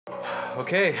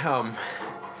Okay,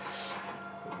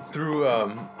 through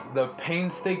the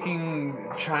painstaking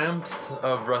triumphs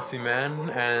of Rusty Man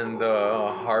and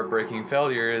the heartbreaking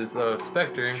failures of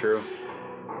Spectre, It's true.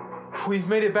 we've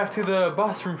made it back to the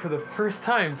boss room for the first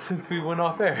time since we went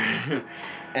off air.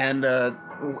 And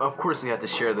of course we had to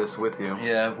share this with you.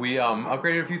 Yeah, we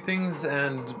upgraded a few things,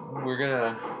 and we're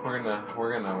gonna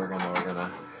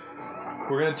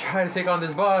try to take on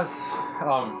this boss.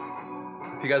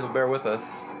 If you guys will bear with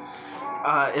us.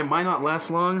 It might not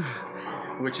last long,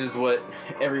 which is what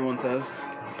everyone says.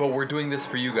 But we're doing this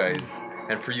for you guys.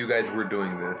 And for you guys, we're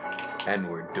doing this. And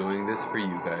we're doing this for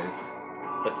you guys.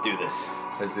 Let's do this.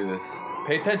 Let's do this.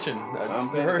 Pay attention.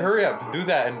 Hurry up. Do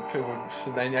that.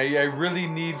 And I really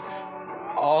need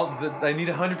I need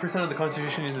 100% of the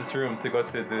concentration in this room to go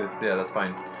to this. Yeah, that's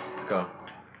fine. Let's go.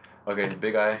 Okay,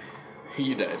 big eye.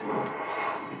 You died.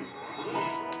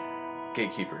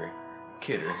 Gatekeeper.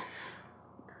 Kidder.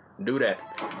 Do that.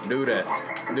 Do that.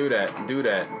 Do that. Do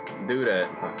that. Do that.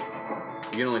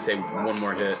 You can only take one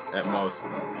more hit at most.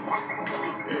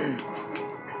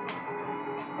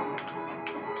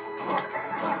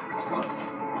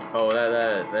 Oh,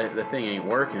 that thing ain't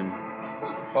working.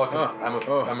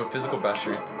 Oh, I'm a physical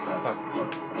bastard.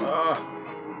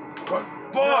 Fuck.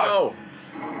 Fuck. No!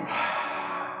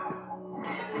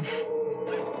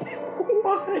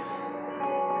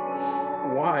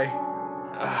 Why?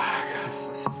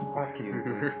 Fuck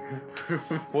you.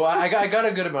 Well, I got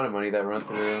a good amount of money that run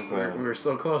through. But... We were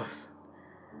so close.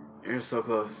 We were so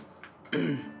close.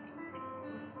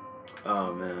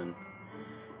 Oh man.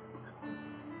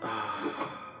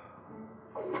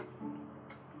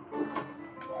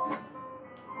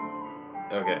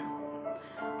 Okay.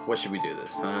 What should we do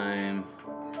this time?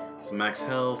 Some max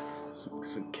health.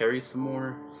 Carry some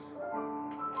more.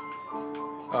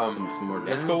 Some more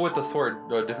damage. Let's go with the sword.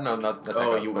 No, not the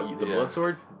blood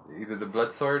sword? Either the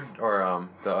blood sword or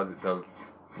the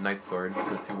knight sword.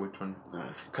 Let's see which one.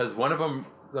 Nice. Because one of them,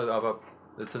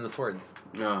 it's in the swords.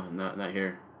 No, not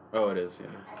here. Oh, it is. Yeah.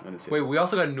 I didn't see. Wait, we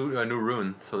also got a new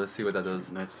rune. So let's see what that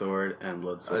does. Knight sword and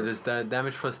blood sword. Does that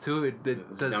damage +2? It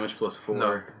does damage +4.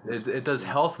 No, it does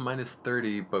health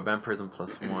 -30, but vampirism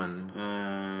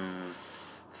 +1.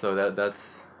 So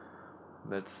that's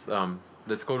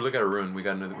let's go look at a rune. We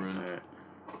got another rune. Alright.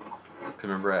 Cause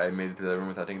remember I made it to the room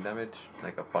without taking damage,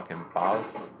 like a fucking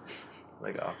boss,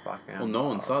 like a fucking. Well, no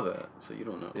one saw that, so you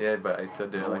don't know. Yeah, but I still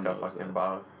did it like a fucking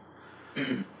boss.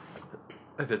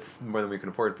 That's more than we can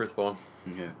afford. First of all.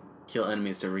 Yeah. Kill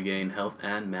enemies to regain health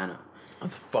and mana.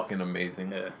 That's fucking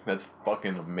amazing. Yeah. That's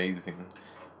fucking amazing.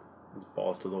 It's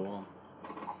balls to the wall.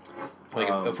 Like,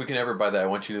 if we can ever buy that, I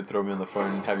want you to throw me on the floor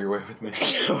and have your way with me.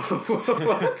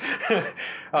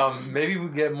 Maybe we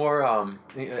get more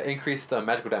increased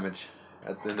magical damage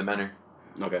in the manor.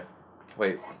 Okay.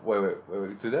 Wait.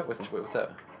 Do that? What's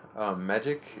that?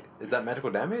 Magic? Is that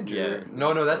magical damage? Yeah. Or?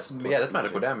 No, that's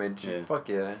magical damage. Yeah. Fuck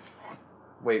yeah.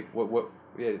 Wait, what?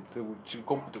 Yeah,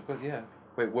 yeah.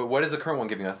 Wait, what is the current one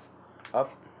giving us? Up?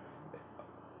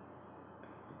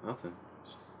 Nothing.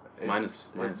 It's minus.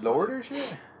 Lowered or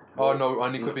shit? Oh no,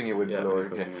 unequipping it would be lower.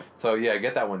 Okay. So yeah,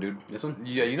 get that one, dude. This one?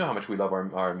 Yeah, you know how much we love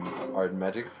our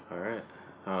magic. All right.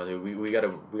 Oh, dude, we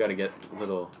gotta get a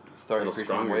little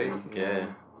stronger weight. Yeah.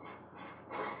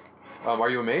 Are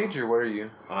you a mage or what are you?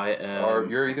 I am. Or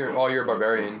you're you're a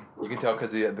barbarian. You can tell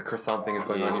because the croissant thing is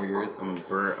going on in your ears. I'm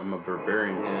a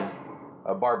barbarian. Yeah.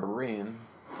 A barbarian.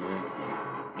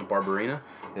 Yeah. A barbarina.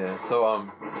 Yeah. So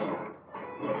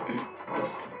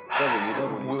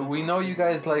we know you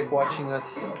guys like watching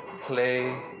us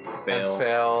play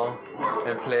fail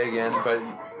and play again, but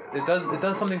it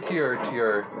does something to your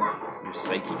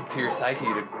psyche. To your psyche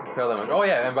to fail that much. Oh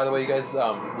yeah, and by the way, you guys,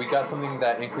 we got something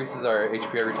that increases our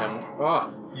HP every time.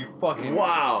 Oh, you fucking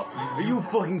wow! Are you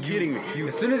fucking kidding me?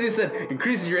 As soon as you said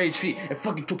increases your HP, it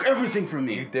fucking took everything from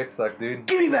me. You dick suck, dude.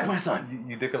 Give me back my son.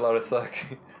 You dick a lot of suck.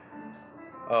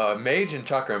 Mage and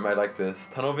chakram, I like this.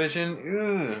 Tunnel vision,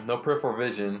 no peripheral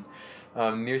vision.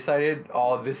 Nearsighted,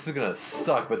 oh, this is gonna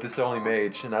suck, but this is only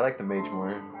mage, and I like the mage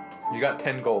more. You got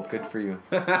 10 gold, good for you.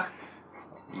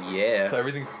 Yeah. So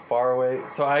everything far away.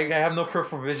 So I have no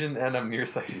peripheral vision, and I'm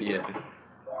nearsighted. Yeah.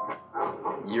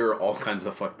 You're all kinds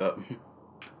of fucked up.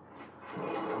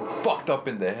 Fucked up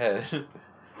in the head.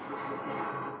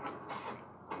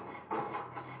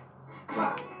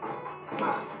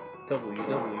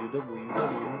 www.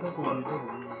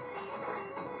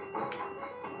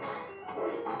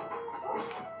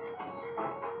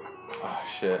 Oh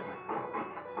shit.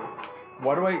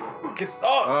 Why do I get...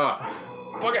 Oh!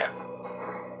 Fuck it!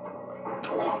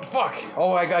 Fuck!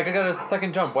 Oh, I got a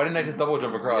second jump. Why didn't I just double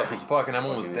jump across? Fuck, and I'm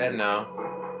almost dead now.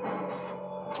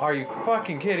 Are you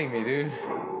fucking kidding me, dude?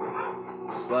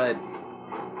 Slide.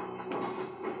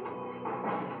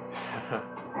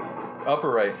 Up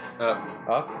or right? Up.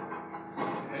 Up?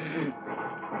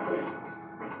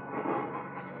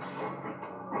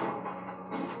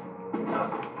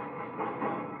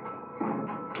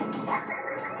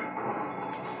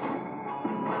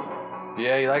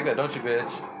 Yeah, you like that, don't you,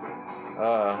 bitch?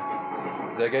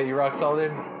 Does that get you rock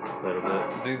solid? A little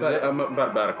bit. Dude, But I'm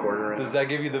about a quarter in. Does that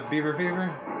give you the beaver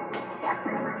fever?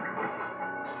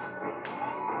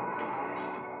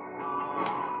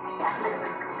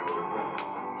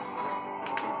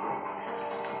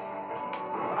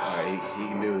 You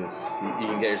can do this. You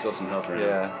can get yourself some health right now.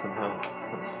 Yeah, some health.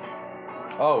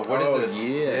 Oh, what is this?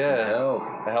 Yeah, some health.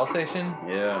 A health station?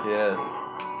 Yeah. Yes.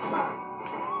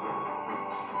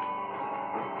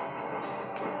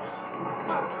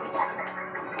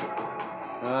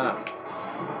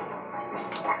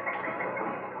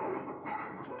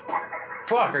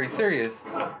 Fuck, are you serious?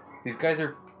 These guys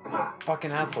are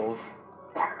fucking assholes.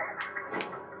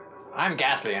 I'm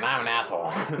Ghastly and I'm an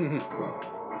asshole.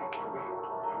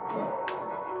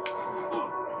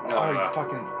 Oh, you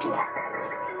fucking...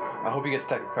 I hope he gets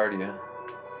tachycardia.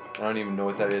 I don't even know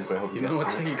what that is, but I hope you know what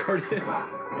tachycardia is.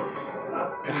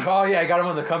 Oh yeah, I got him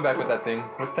on the comeback with that thing.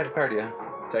 What's tachycardia?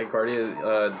 Tachycardia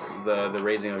is the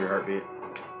raising of your heartbeat.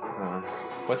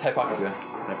 What's hypoxia?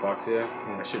 Hypoxia?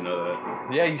 Yeah. I should know that.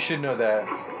 Yeah, you should know that.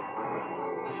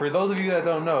 For those of you that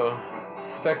don't know,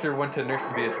 Spectre went to nurse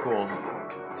to be a school.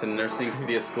 To nursing to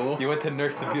be a school? You went to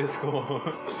nurse to be a school.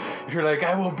 You're like,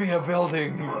 I will be a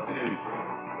building.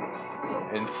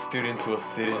 And students will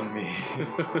sit in me.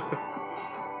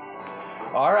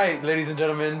 Alright, ladies and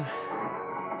gentlemen.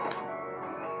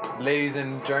 Ladies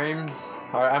and germs.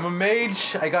 Alright, I'm a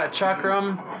mage. I got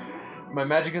chakram. My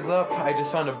magic is up. I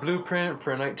just found a blueprint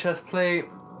for a knight chest plate.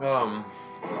 I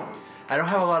don't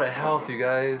have a lot of health, you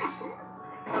guys.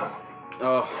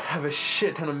 I have a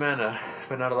shit ton of mana,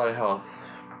 but not a lot of health.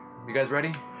 You guys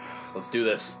ready? Let's do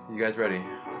this. You guys ready?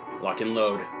 Lock and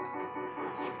load.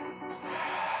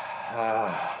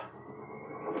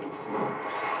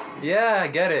 Yeah, I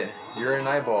get it. You're an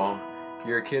eyeball.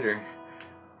 You're a kidder.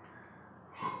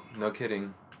 No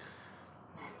kidding.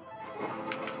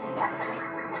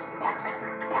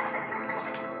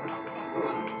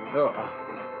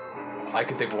 I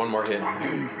could take one more hit.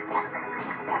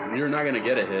 You're not gonna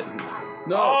get a hit.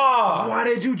 No! Oh! Why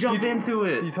did you jump into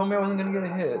it? You told me I wasn't gonna get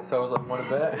a hit, so I was like, wanna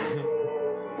bet?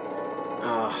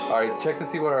 Alright, check to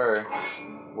see what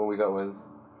we got was.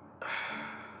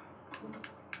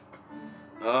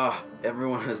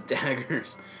 Everyone has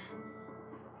daggers.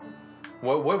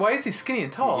 Why is he skinny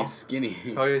and tall? He's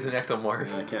skinny. Oh, he's an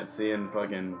ectomorph. I can't see him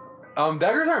fucking...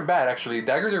 Daggers aren't bad, actually.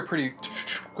 Daggers are pretty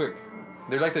quick.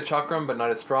 They're like the chakram, but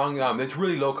not as strong. It's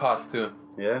really low cost, too.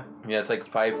 Yeah? Yeah, it's like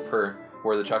 5 per,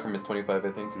 where the chakram is 25, I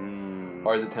think.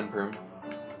 Or is it 10 per?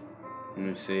 Let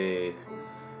me see.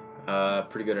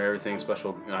 Pretty good at everything.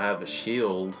 Special. I have a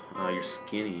shield. You're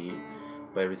skinny,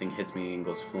 but everything hits me and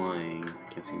goes flying.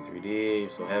 Can't see in 3D. You're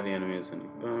so heavy. Enemies and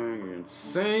you're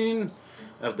insane.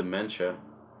 I have dementia.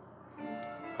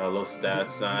 Low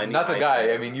stats. I need not the guy.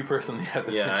 stats. I mean, you personally have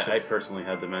dementia. Yeah, I personally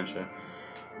have dementia.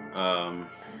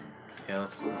 Yeah,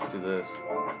 let's do this.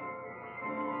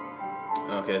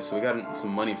 Okay, so we got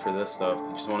some money for this stuff. Do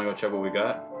you just want to go check what we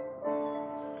got?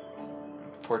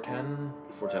 410.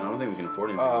 410. I don't think we can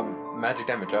afford anything. Magic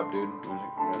damage up, dude.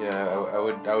 Yeah,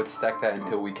 I would stack that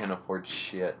until we can afford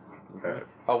shit. Okay.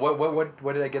 Oh,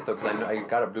 what did I get though? Because I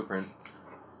got a blueprint.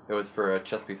 It was for a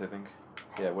chest piece, I think.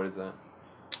 Yeah, what is that?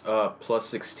 Plus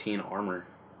 16 armor.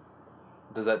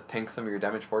 Does that tank some of your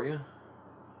damage for you?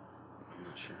 I'm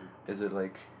not sure. Is it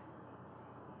like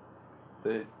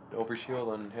the overshield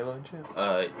on Halo and shit?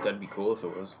 That'd be cool if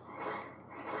it was.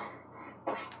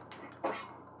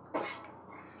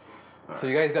 So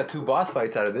you guys got 2 boss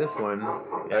fights out of this one.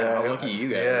 Yeah, how lucky you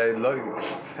guys. Yeah, look,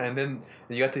 and then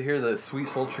you got to hear the sweet,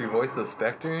 sultry voice of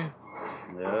Spectre.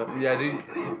 Yep. Yeah, dude.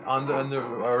 On the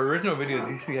original videos,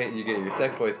 you see you get your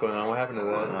sex voice going on. What happened to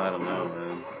that? I don't know,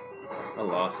 man. I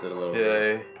lost it a little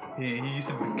bit. Yeah, he used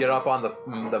to get up on the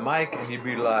mic and he'd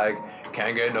be like,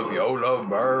 "Can't get enough your love,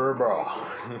 bro."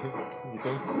 You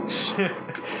think?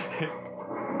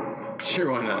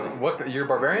 Sure, why not? What? You're a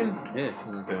barbarian? Yeah.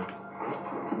 Okay.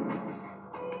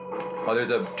 Oh,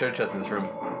 there's a treasure chest in this room.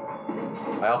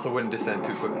 I also wouldn't descend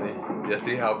too quickly. Yeah,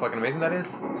 see how fucking amazing that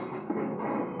is?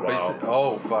 Wow.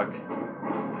 Oh, fuck.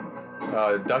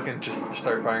 Duck and just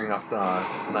start firing off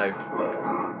knives.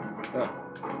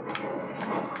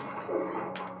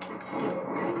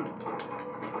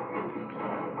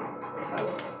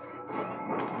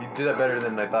 did that better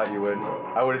than I thought you would.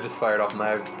 I would have just fired off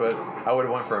knives, but I would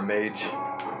have went for a mage.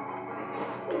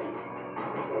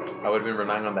 I would have been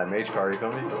relying on that mage card, you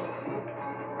feel me?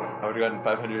 I would have gotten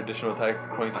 500 additional attack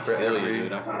points for every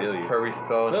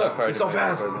spell. Look, he's so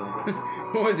fast!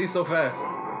 Why is he so fast?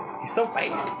 He's so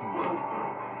fast!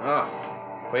 Ah.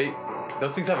 Wait,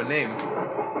 those things have a name.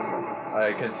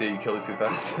 I can't see it, you killed it too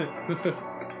fast.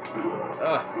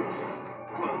 Ah.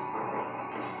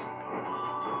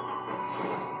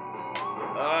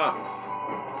 Ah.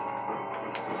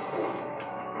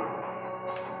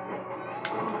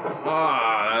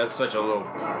 Ah, that's such a little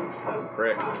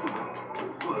prick.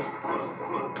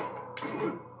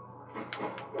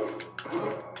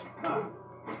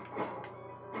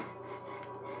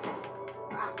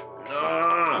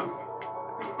 Ah.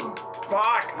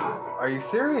 Fuck. Are you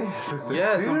serious?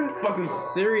 Yes, I'm fucking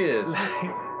serious.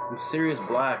 I'm serious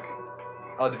black.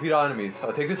 I'll defeat all enemies.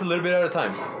 I'll take this a little bit at a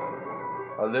time.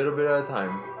 A little bit at a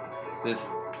time. Just.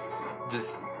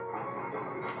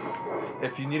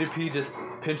 If you need a pee, just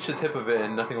pinch the tip of it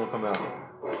and nothing will come out.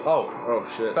 Oh. Oh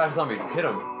shit. Fast zombie. Hit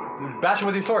him. Bash him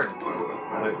with your sword.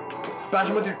 Bash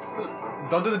him with your.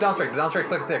 Don't do the down strike. The down strike's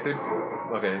like thick, dude.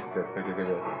 Okay, good.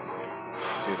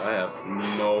 Dude, I have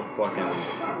no fucking.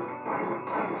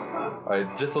 Alright,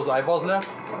 just those eyeballs left?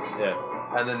 Yeah.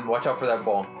 And then watch out for that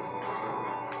ball.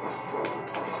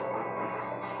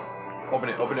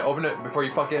 Open it before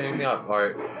you fuck anything up.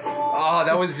 Alright. Oh,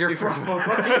 that was your first one.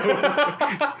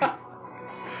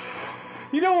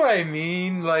 You know what I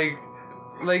mean? Like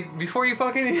before you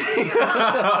fuck anything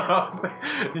up.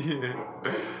 Yeah.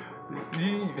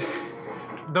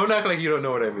 Don't act like you don't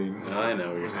know what I mean. I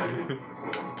know what you're saying.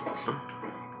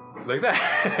 Like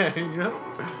that, you know?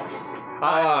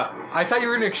 I thought you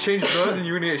were gonna exchange those and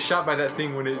you were gonna get shot by that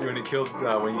thing when you killed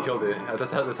it.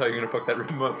 That's how you're gonna fuck that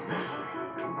room up.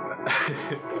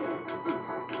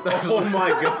 Oh my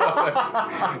god!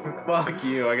 Fuck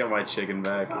you! I got my chicken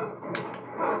back.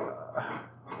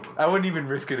 I wouldn't even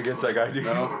risk it against that guy, dude.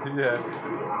 No? Yeah.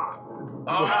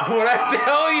 What'd I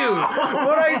tell you?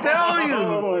 What'd I tell you?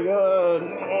 Oh my god!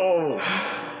 Oh,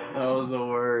 that was the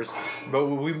worst. But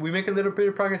we make a little bit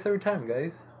of progress every time,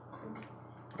 guys.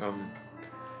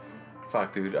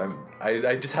 Fuck, dude.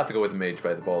 I just have to go with the mage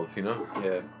by the balls, you know?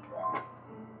 Yeah.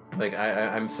 Like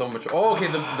I'm so much. Oh, okay.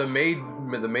 The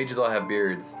mages all have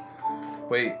beards.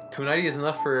 Wait, 290 is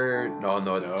enough for? No,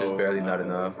 it's just barely not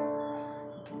enough.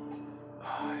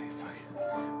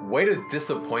 Oh, way to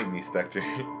disappoint me, Spectre.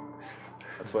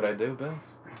 That's what I do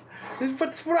best.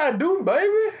 That's what I do,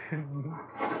 baby.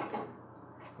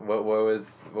 What was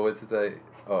it that?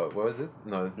 Oh, what was it?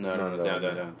 No.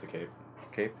 Down. It's a cape.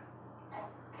 Cape.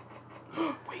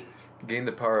 Wings. Gain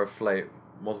the power of flight.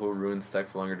 Multiple runes stacked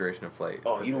for longer duration of flight.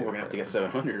 Oh, you know we're gonna have to get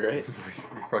 700, right?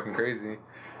 You're fucking crazy.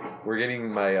 We're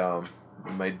getting my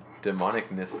my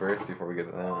demonicness first before we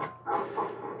get that.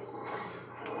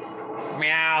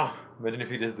 Meow. Imagine if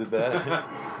he just did that.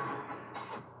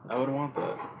 I would want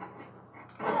that.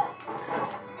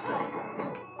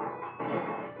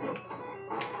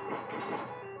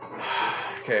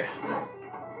 Okay.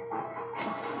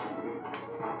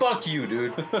 Fuck you,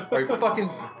 dude. Are you fucking?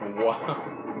 Wow.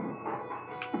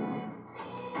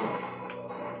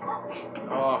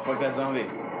 Oh, fuck that zombie.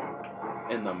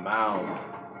 In the mouth.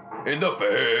 In the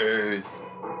face.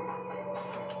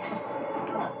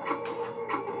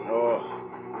 Oh.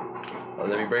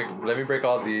 Let me break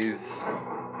all these.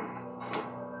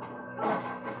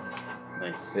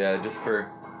 Nice. Yeah, just for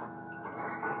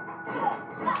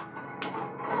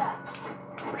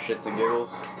shits and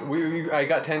giggles. I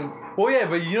got 10. Well, yeah,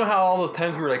 but you know how all those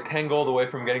times we were like 10 gold away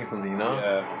from getting something, you know?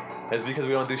 Yeah. It's because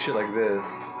we don't do shit like this.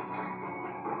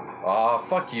 Aw,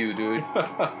 fuck you, dude.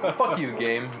 Fuck you,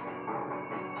 game.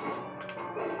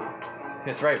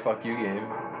 That's right, fuck you, game.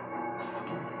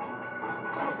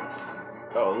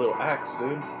 Oh, a little axe,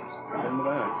 dude. Just give him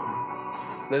the axe.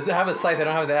 Does it have a scythe? I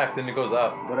don't have the axe, then it goes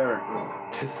up. Whatever.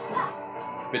 Just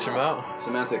bitch him out.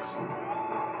 Semantics.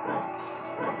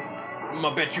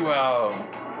 I'ma bitch you out.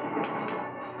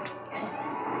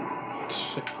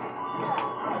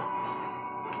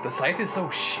 The scythe is so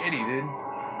shitty, dude.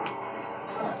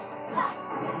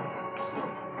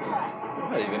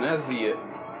 It even has the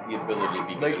ability to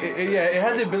be like, good. it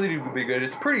has the ability to be good.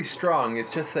 It's pretty strong.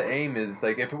 It's just the aim is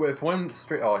like if one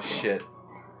straight. Oh shit.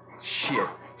 Shit.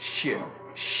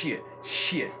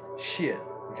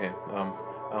 Okay.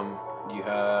 You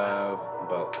have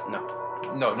about no.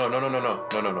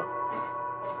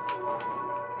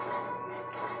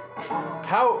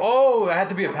 How? Oh, I had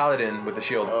to be a paladin with a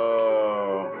shield.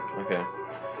 Oh. Okay.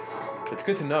 It's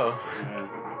good to know. Yeah.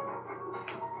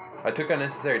 I took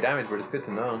unnecessary damage, but it's good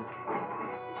to know.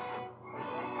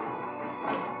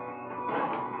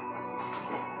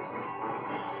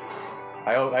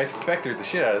 I spectered the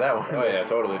shit out of that one. Oh yeah,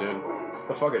 totally, dude. What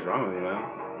the fuck is wrong with you, man?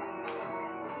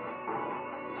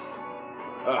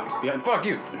 Behind. Fuck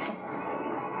you.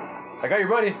 I got your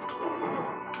buddy.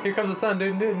 Here comes the sun,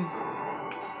 dude.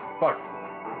 Fuck.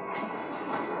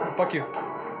 Fuck you.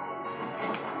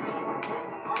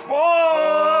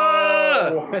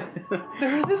 Oh!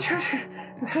 There's the treasure.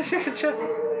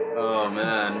 Oh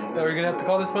man. Are we gonna have to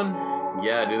call this one?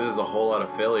 Yeah, dude, this is a whole lot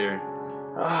of failure.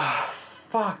 Ah,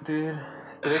 fuck, dude.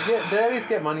 Did I at least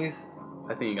get monies?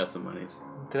 I think you got some monies.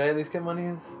 Did I at least get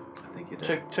monies? I think you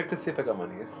did. Check to see if I got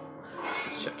monies.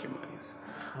 Let's check your monies.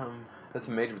 That's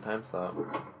a major time stop.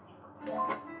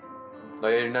 Oh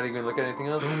yeah, you're not even gonna look at anything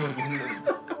else?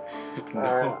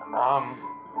 No.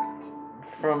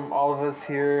 From all of us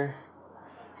here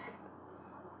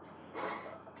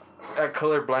at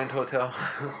Colorblind Hotel.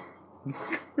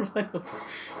 What the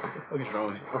fuck is wrong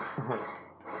with you?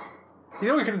 You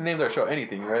know we could have named our show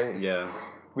anything, right? Yeah.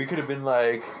 We could have been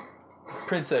like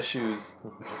Princess Shoes.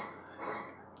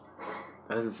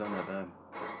 That doesn't sound that bad.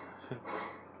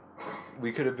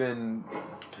 We could have been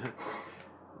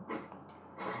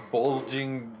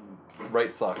Bulging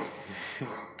Right Sock.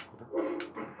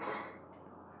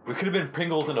 We could have been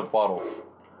Pringles in a bottle.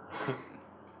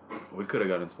 We could have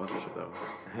gotten sponsorship though.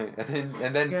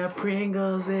 and then got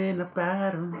Pringles in a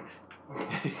bottle.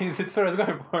 That's what I was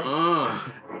going for.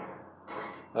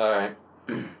 Alright.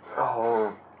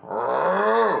 Oh.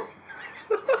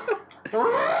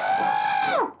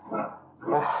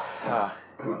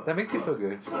 That makes you feel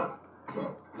good.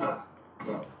 I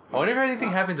wonder if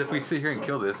anything happens if we sit here and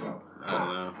kill this. I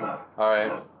don't know.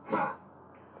 Alright.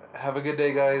 Have a good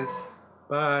day, guys.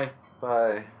 Bye.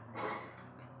 Bye.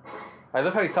 I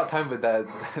love how he stopped time with that.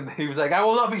 He was like, I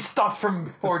will not be stopped from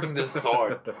forging this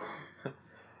sword.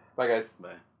 Bye, guys.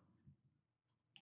 Bye.